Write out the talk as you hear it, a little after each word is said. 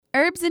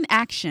Herbs in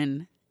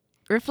Action.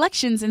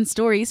 Reflections and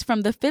stories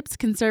from the Phipps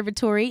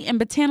Conservatory and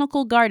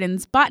Botanical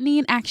Gardens Botany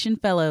in Action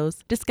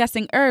Fellows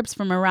discussing herbs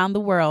from around the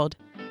world.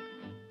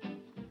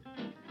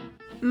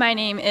 My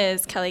name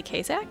is Kelly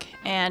Kazak,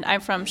 and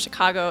I'm from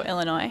Chicago,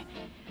 Illinois.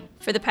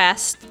 For the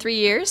past 3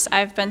 years,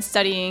 I've been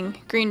studying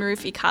green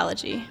roof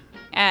ecology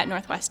at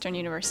Northwestern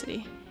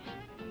University.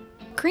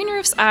 Green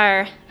roofs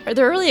they're a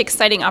really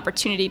exciting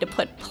opportunity to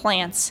put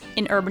plants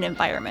in urban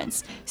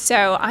environments.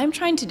 So I'm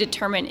trying to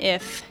determine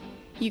if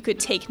you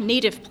could take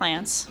native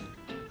plants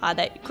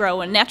that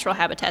grow in natural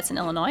habitats in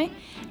Illinois,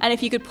 and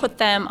if you could put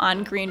them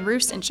on green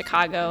roofs in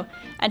Chicago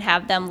and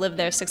have them live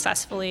there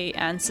successfully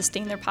and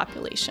sustain their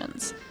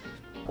populations.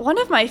 One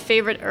of my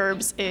favorite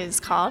herbs is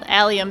called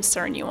Allium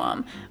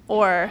cernuum,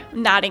 or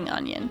nodding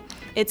onion.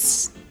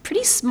 It's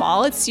pretty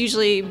small. It's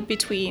usually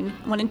between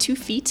 1 and 2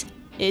 feet.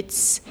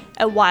 It's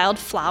a wild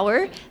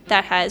flower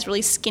that has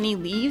really skinny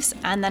leaves,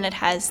 and then it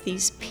has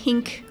these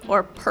pink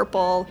or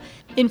purple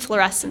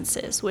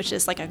inflorescences, which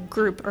is like a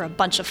group or a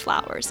bunch of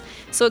flowers.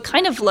 So it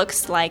kind of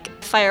looks like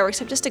fireworks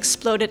have just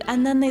exploded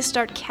and then they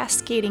start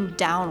cascading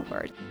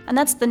downward. And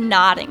that's the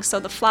nodding.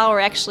 So the flower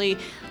actually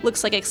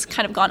looks like it's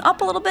kind of gone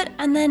up a little bit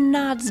and then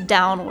nods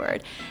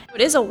downward. It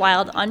is a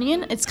wild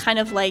onion. It's kind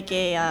of like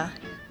a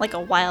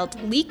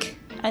wild leek.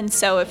 And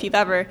so if you've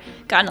ever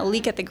gotten a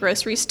leek at the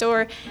grocery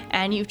store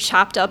and you've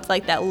chopped up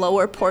like that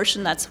lower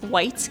portion that's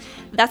white,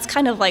 that's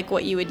kind of like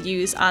what you would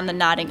use on the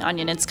nodding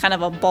onion. It's kind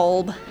of a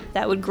bulb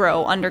that would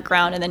grow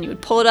underground, and then you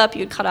would pull it up,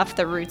 you would cut off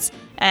the roots.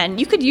 And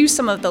you could use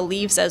some of the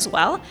leaves as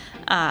well.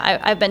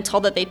 I've been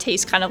told that they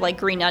taste kind of like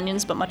green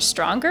onions, but much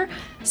stronger.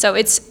 So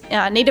it's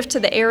native to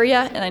the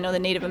area, and I know the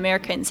Native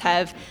Americans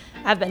have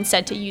been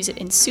said to use it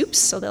in soups,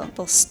 so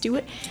they'll stew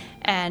it.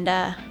 And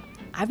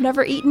I've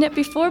never eaten it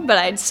before, but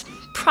I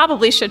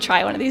probably should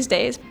try one of these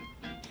days.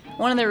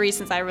 One of the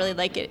reasons I really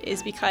like it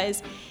is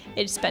because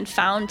it's been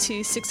found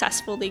to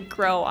successfully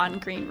grow on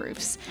green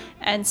roofs.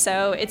 And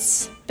so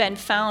it's been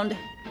found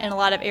in a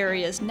lot of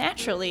areas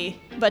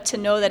naturally, but to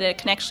know that it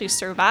can actually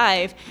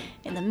survive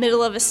in the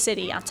middle of a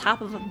city, on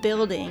top of a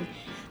building,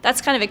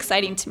 that's kind of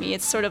exciting to me.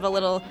 It's sort of a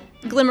little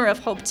glimmer of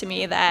hope to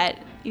me that,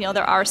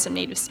 there are some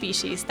native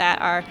species that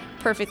are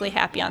perfectly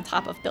happy on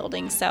top of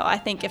buildings. So I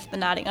think if the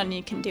nodding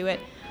onion can do it,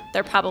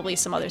 there are probably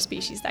some other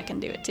species that can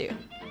do it too.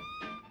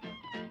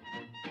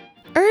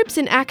 Herbs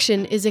in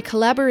Action is a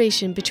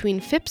collaboration between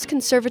Phipps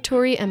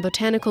Conservatory and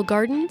Botanical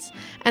Gardens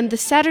and the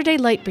Saturday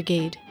Light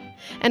Brigade,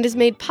 and is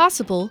made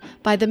possible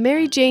by the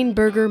Mary Jane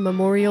Berger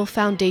Memorial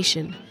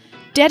Foundation,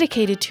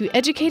 dedicated to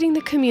educating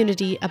the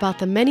community about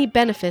the many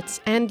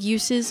benefits and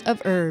uses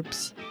of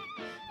herbs.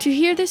 To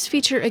hear this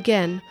feature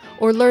again,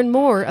 or learn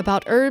more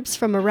about herbs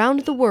from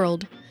around the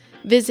world,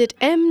 visit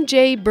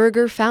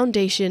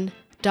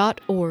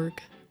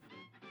mjbergerfoundation.org.